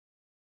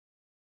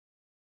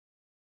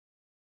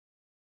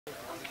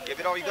Give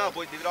it all you got,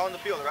 boys. Leave it all on the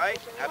field, all right?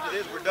 After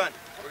this, we're done.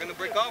 We're going to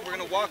break off. We're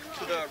going to walk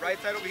to the right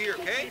side over here,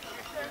 okay?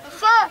 Yes,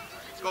 sir.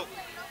 Let's go.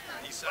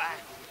 East side.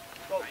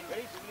 Go. Ready?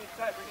 Bring it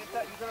inside. Bring it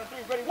inside. East side on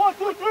three. Ready? 1,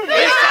 2, 3.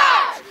 East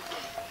side!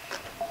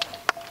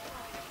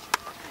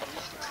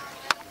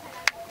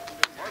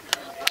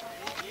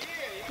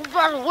 We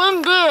gotta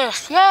win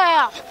this.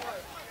 Yeah.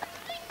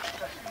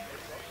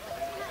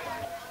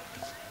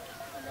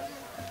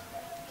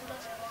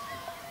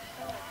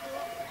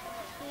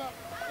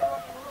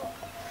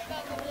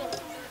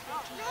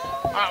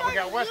 All right, we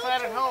got west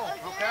side at home,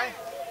 okay?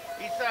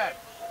 East side.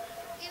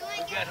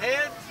 We got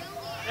heads,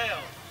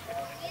 tails.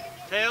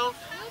 Tails,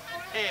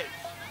 heads.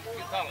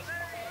 You call it.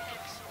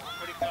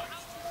 What do you call it?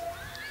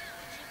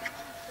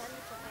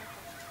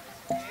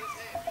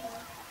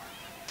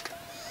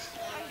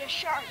 I'm the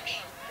shark.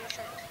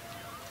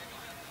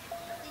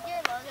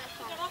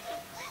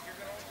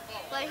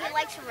 But he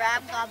likes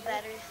rap got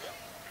better.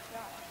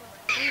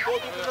 Go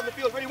defense on the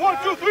field. Ready?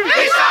 1, 2, 3. East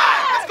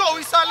side! Let's go,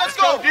 East side. Let's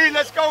go. D,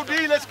 let's go,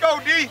 D, let's go,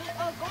 D.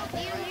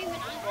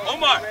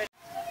 Omar. Here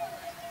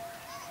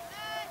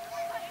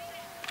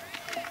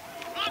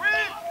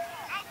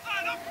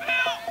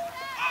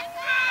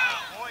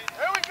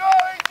we go,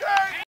 AJ.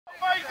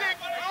 Isaac,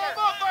 come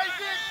up,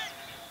 Isaac.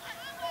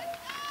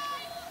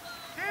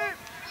 Keep.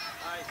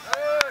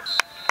 Nice.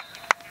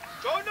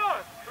 Go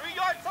north. 3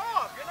 yards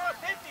off. You're not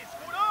 50.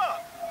 Scoot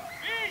up.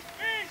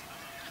 Beast.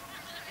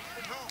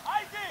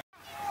 Isaac.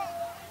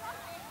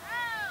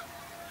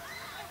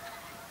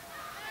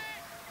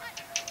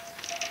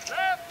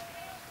 Left.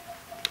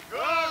 Good.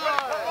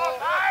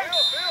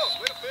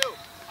 Way to field.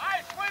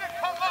 Nice, way to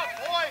come up,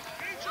 boy.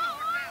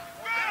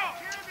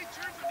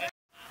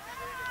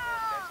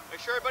 Make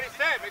sure everybody's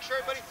set. Make sure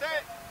everybody's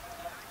set.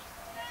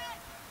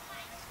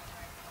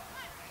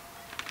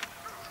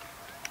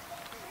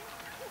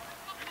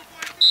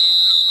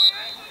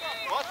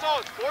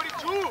 Muscles,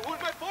 42.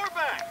 Who's my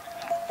 4-back?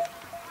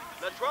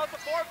 Let's run the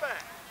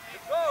 4-back.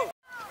 Let's go.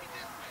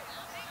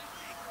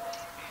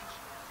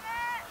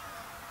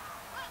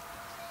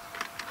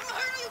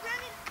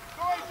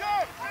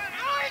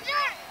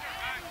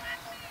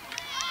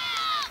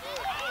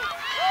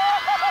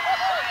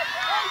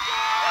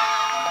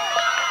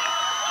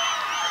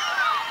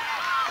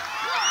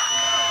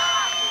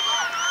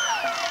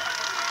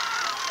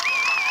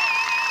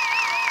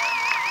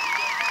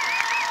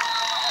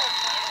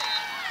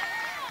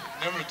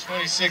 Number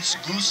 26,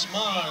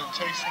 Guzman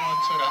takes one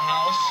to the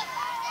house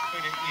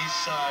for the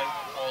Eastside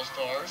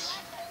All-Stars.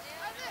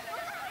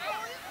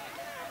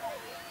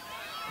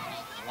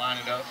 Line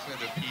it up for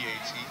the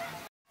PAT.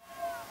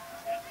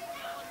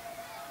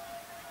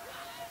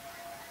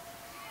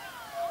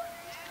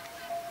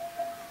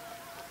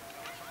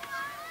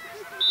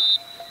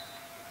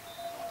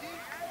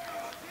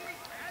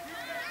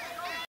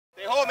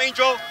 Stay home,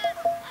 Angel.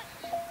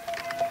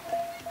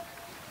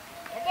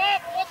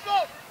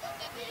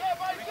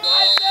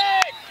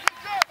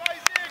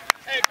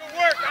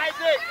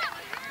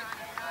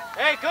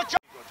 Hey, good job.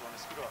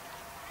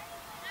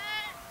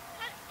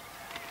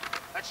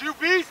 That's you,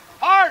 Beast.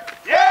 Hard.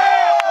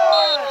 Yeah.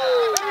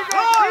 There you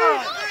go,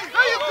 Beast.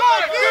 There you go,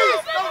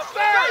 Beast.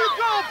 There you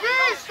go,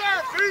 Beast.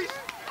 Beast.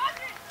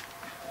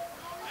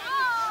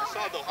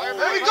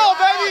 There you go,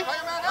 baby.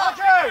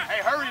 Okay. Hey,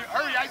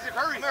 hurry, Isaac,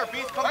 hurry. Come here,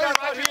 Beast. Come down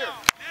out here.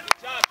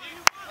 Good job,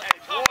 Hey,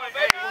 boy,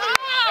 baby.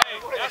 Hey,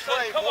 that's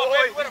right, come on,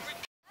 baby.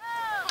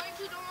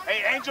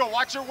 Hey, Angel,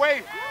 watch your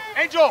way.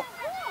 Angel.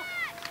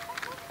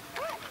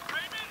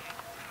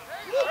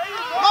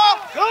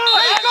 There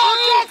you go,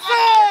 Jackson!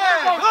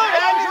 Good,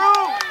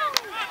 Andrew!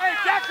 Hey,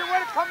 Jackson, way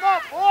to come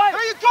up, boy!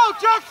 There you go,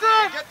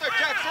 Jackson! Get there,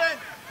 Jackson!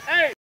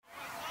 Hey!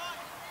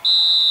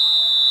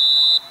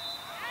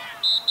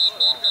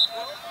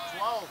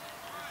 12.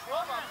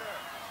 12 out there.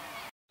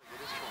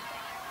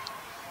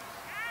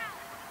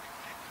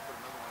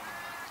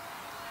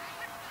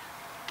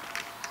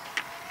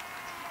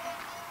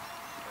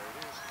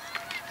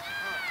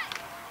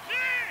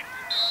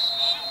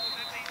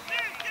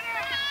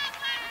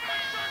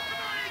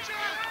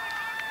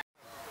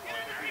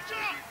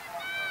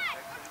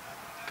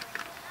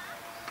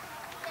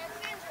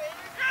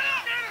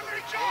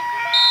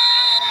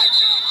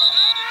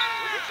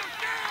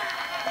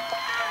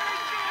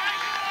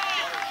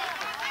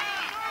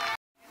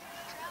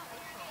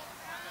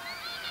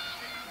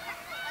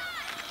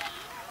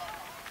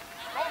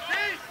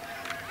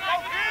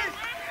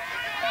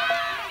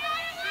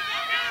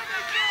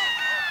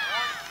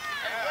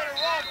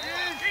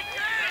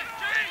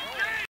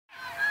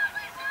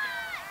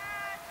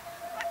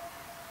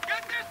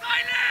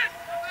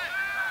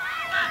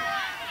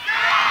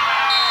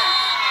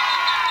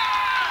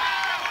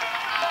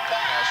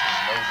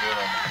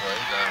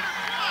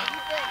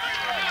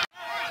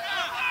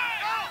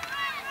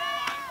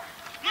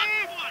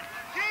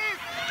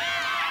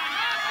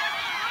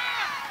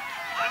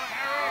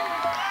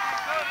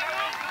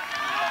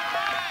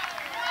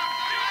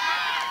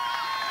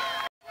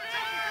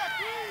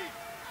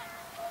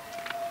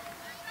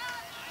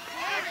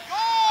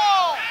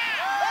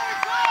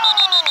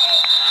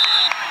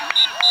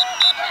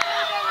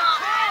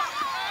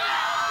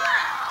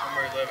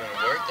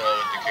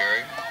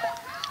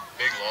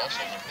 toss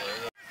on the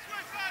play.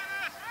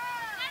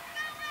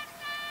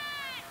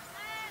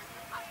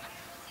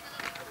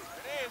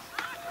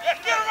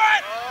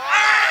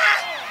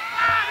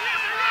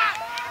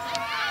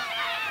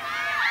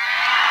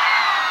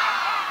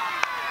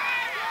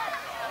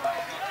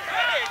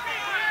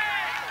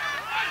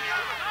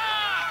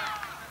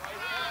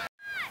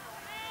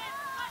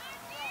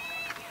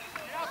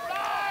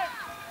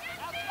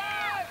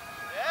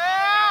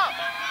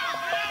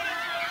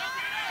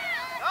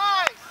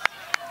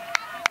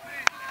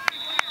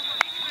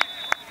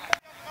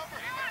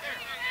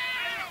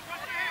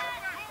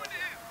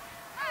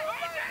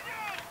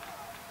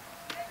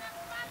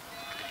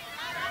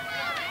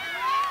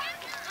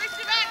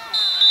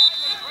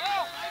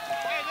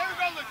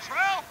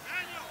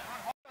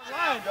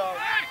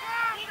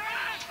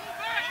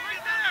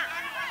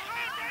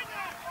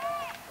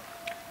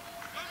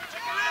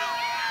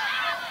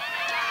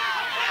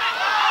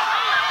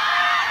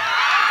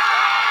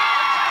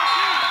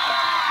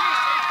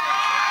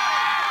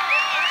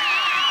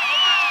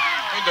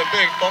 The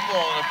big fumble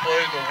on the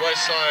play, the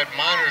Westside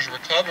Miners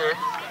recover.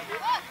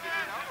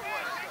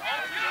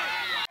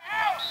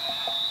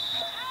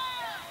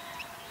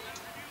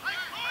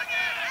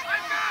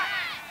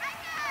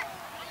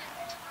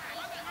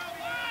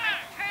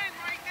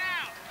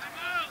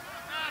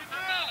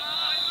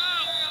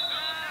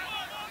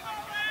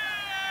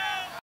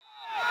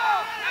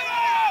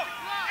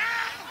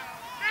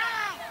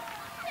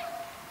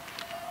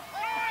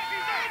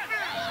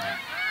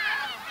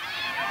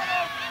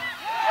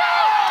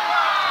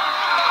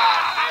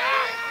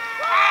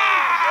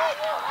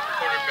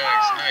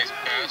 Nice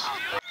pass.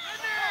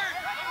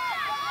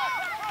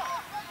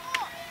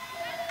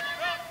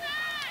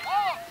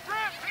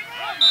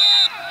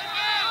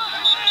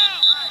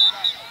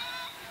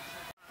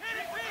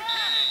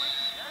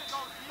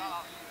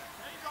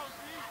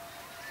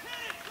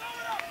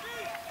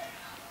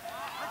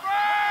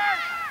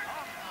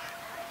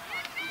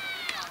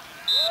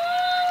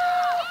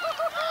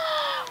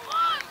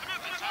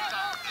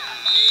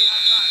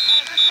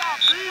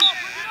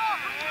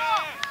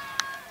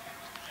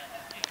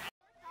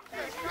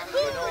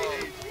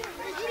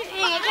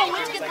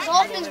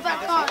 Dolphins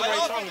back on.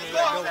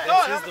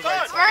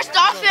 First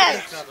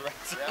offense.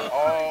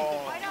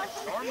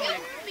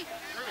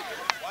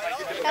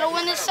 Gotta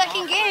win this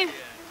second game.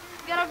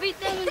 Gotta beat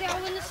them and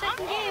gotta win the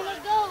second game. Let's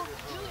go.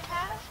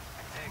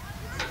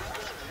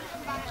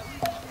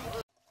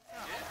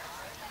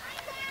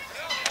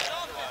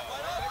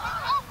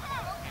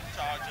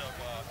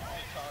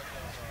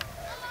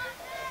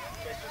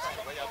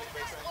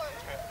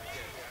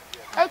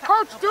 Hey,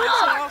 Coach, do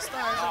that.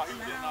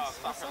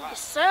 Yes,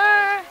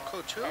 sir.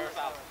 Coach who?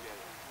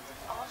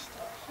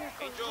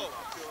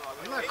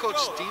 I'm not Coach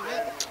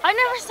Steven. I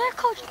never said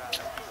Coach.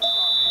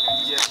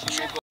 Yes, you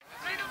go.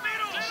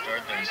 To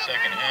start the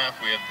second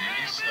half, we have the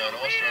Eastside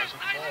All-Stars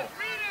with the ball.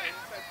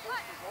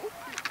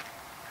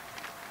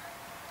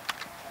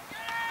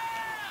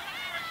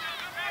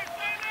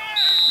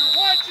 You're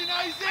watching,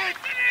 Isaac!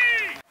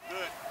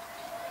 Good.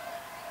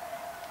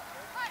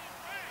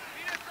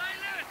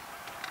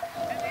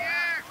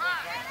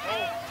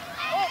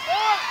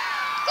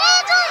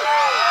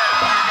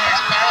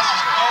 Quarterback's pass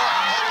is caught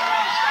and still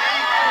on his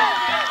feet.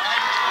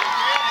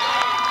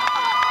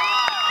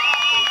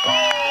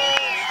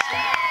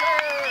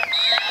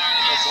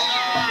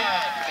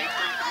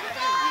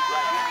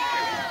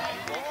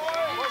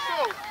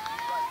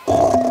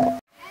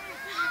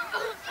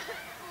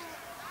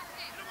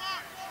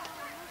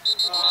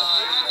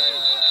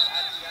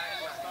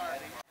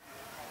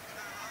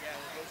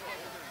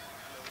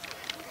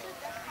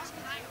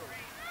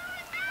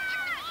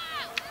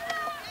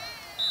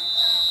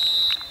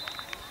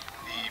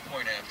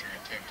 Point after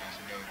attempt is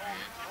no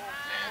good,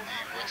 and the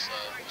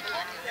Westside will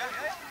take it.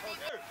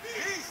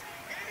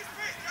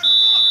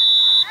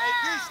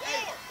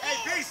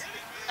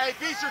 Hey,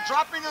 Beast, you're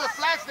dropping to the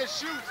flats that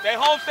shoot. Stay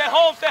home, stay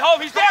home, stay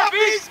home. He's there,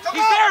 Beast.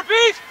 He's there,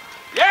 Beast.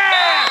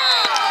 Yeah!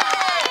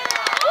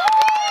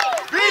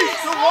 Beast,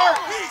 good work.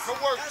 Good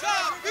work.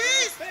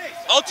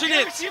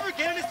 Alternate. Receiver,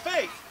 get in his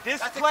face. This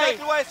That's play.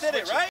 exactly why I said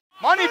it, right?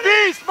 Money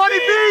Beast, Money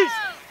Beast.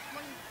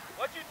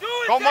 What you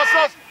doing? Go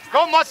Muscles,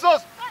 go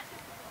Muscles.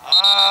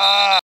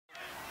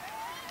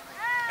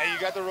 Hey, you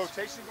got the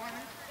rotation going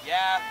in?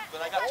 Yeah,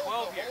 but I got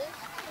 12 here.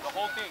 The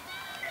whole thing.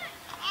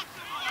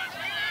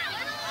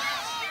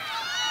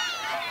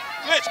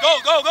 Switch, go,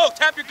 go, go.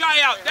 Tap your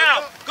guy out.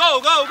 Down.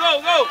 Go, go,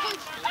 go, go.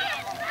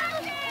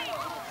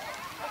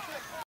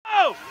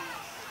 Go!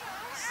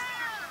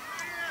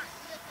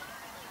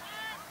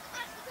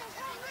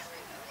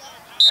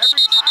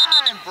 Every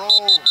time, bro.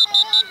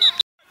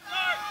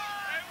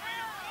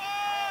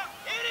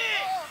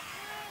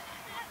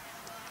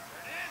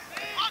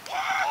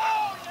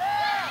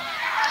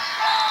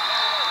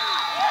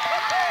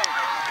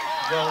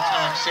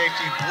 Well-timed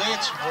safety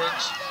blitz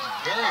works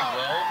very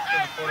well for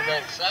the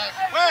quarterback sack.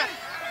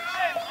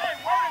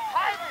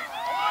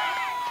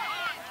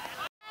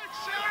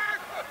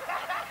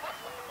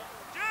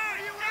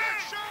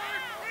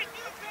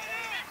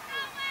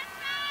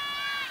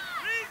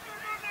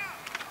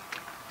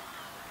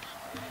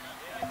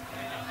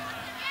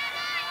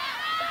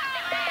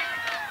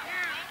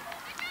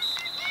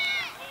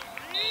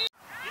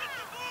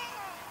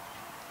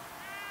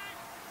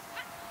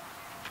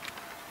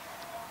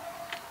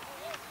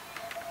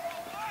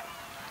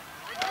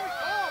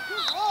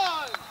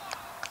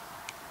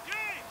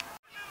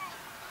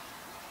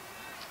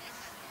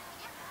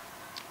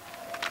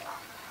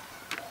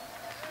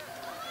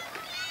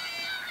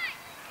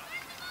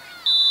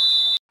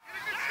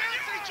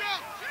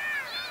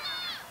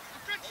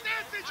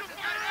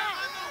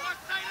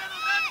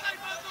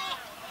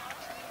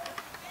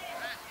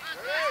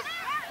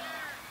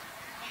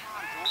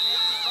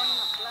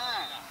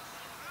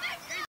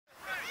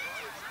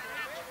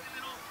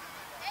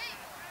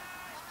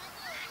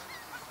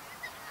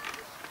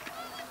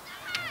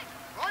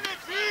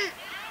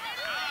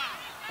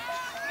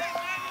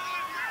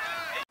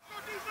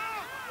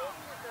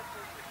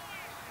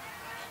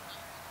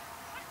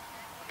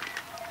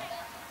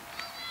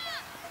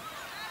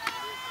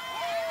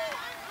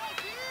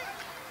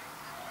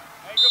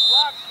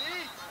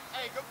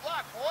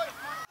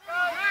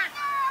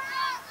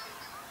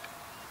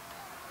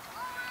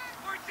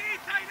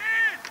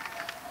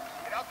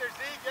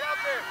 Z. Get out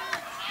there.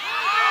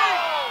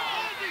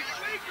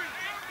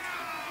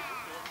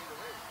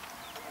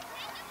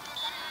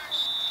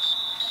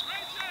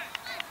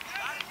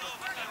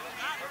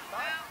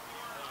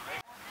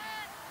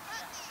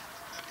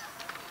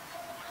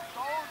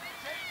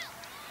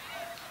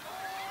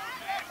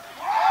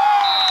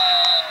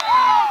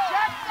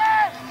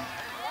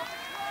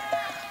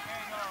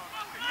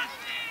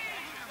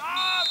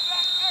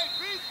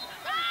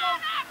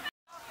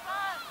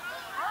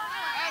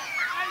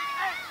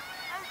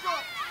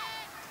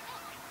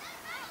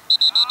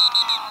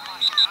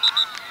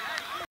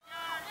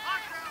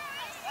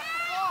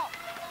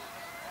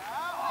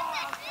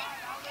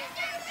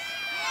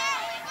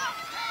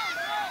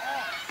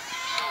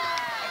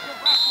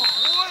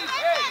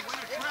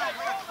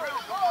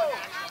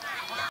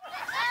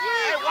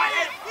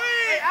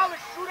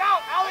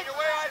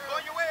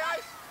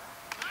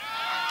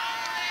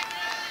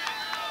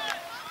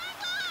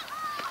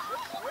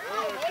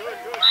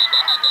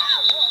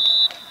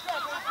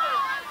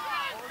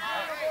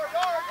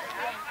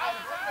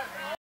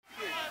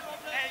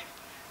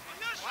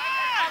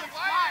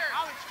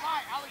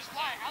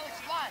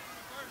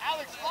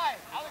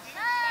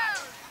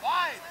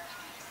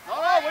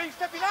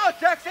 Stepping out,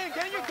 Jackson,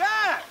 get in your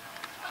gap.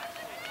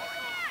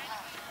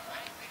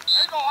 There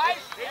you go, Ice.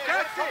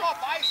 Jackson, come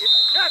up, Ice.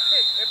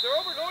 Jackson, if they're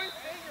overgoing,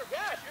 stay in your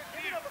gap. You're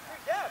giving them a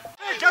free gap.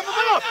 Hey, jump a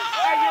little.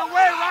 Hey, your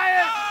way,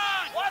 Ryan.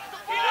 Watch the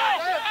ball.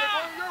 They're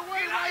going your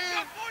way,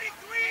 Ryan.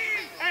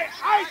 43. Hey,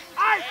 Ice,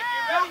 Ice,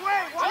 your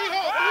way.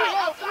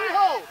 Three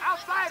hole.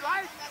 Outside,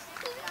 right?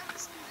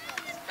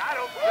 Got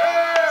him.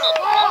 Yeah.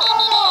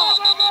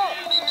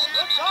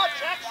 Good job,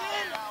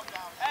 Jackson.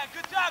 Hey,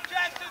 good job,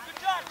 Jackson. Good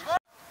job.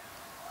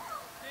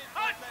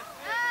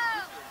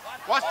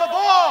 Watch the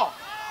ball!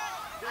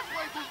 This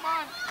way,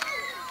 Guzman.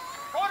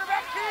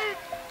 Quarterback keep!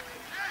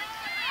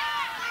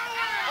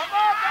 Come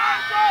on,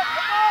 guys, go!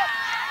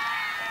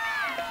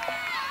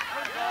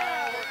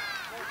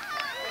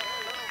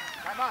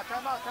 Come on!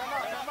 Time out.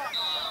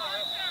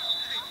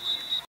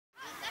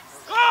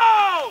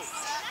 Go!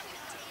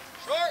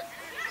 Short!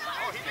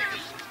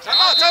 Time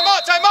out!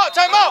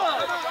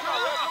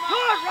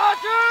 Good,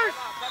 Rogers!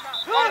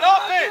 White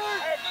offense!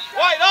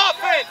 White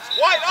offense!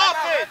 White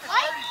offense!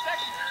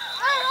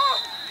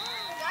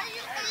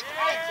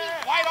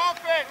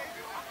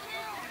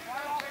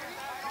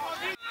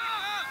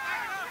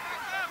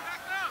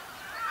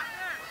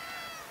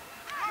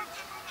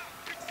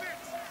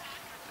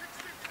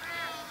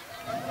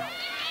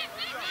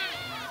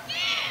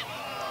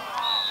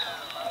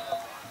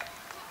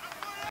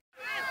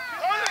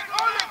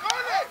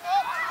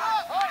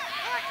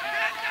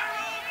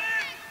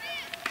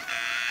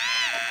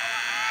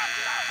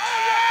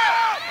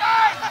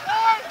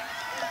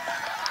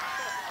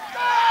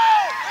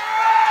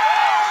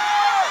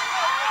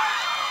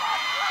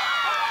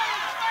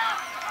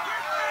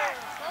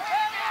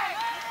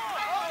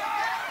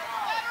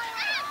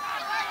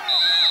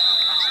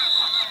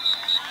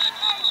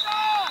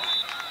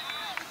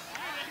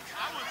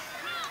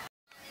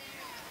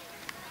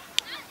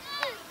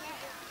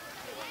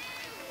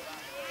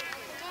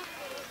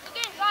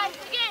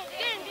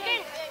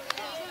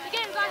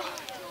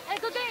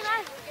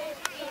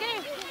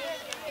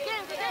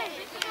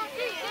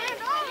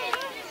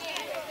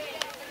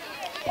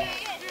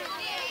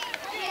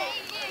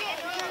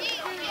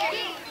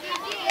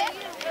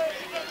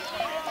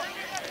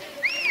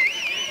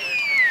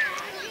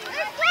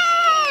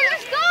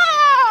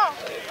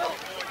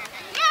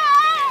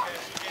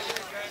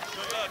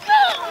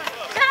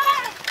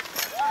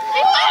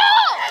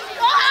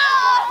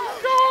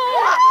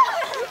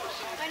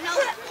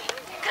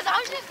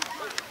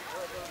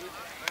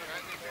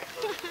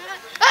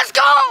 Let's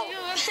go!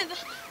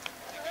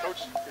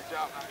 Coach, good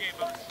job.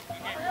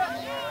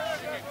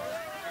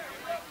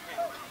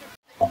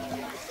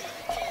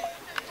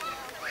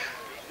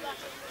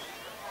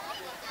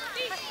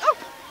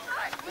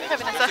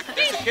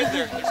 There's a kid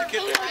there.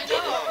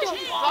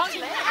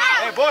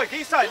 Hey, boys,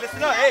 Eastside,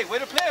 listen up. Hey, way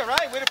to play,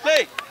 right? Way to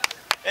play.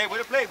 Hey, way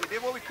to play. We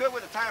did what we could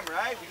with the time,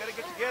 right? We got to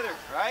get together,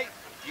 right?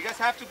 You guys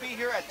have to be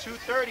here at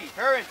 2:30.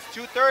 Parents,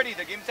 2:30.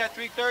 The game's at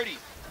 3:30.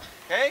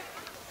 Okay?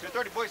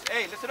 2:30, boys.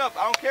 Hey, listen up.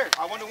 I don't care.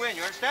 I want to win.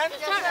 You understand?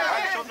 Yes, sir. All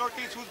right, show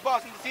Northeast who's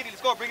boss in the city.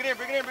 Let's go. Bring it in.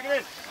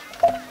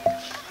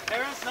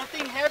 Parents,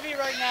 nothing heavy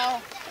right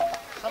now.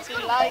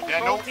 Something light,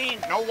 protein.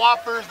 No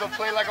Whoppers. They'll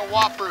play like a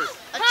Whopper.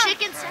 A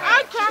chicken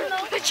sandwich.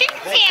 A chicken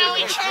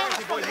sandwich.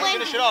 Boys, let's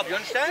finish it off. You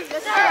understand?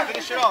 Yes, sir.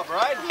 Finish it off, all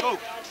right? Let's go.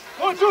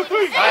 1, 2,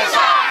 3.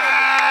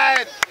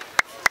 Inside!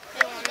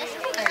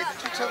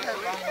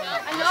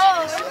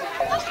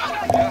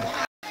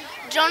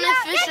 Jonah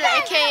Fisher,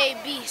 aka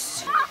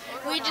Beast.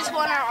 We just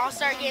won our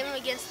all-star game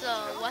against the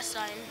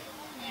Westside.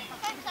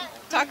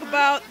 Talk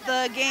about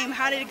the game.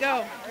 How did it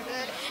go?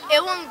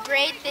 It went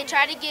great. They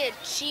tried to get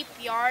cheap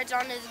yards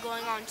on us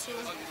going on too.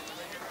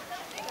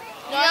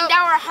 Knowing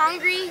that we're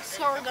hungry,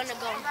 so we're gonna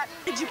go.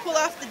 Did you pull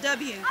off the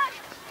W?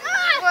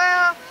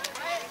 Well,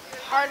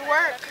 hard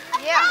work.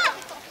 Yeah.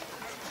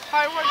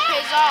 Hard work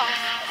pays off.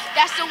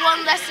 That's the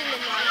one lesson in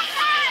life.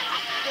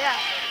 Yeah.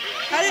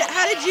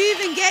 How did you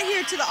even get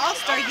here to the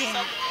All-Star game?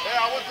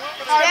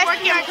 Hard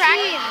work and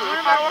practice.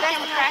 Hard work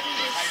and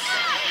practice.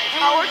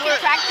 Hard work and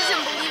practice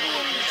and believing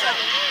in each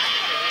other.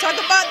 Talk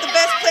about the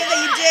best play that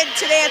you did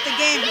today at the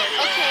game.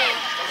 Okay,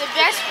 the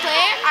best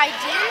play I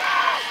did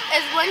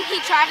is when he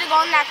tried to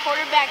go in that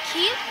quarterback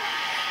keep,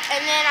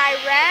 and then I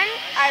ran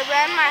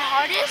my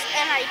hardest,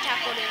 and I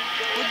tackled him.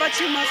 What about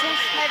you, Muscles?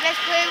 My best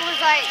play was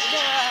like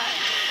the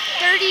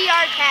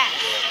 30-yard pass.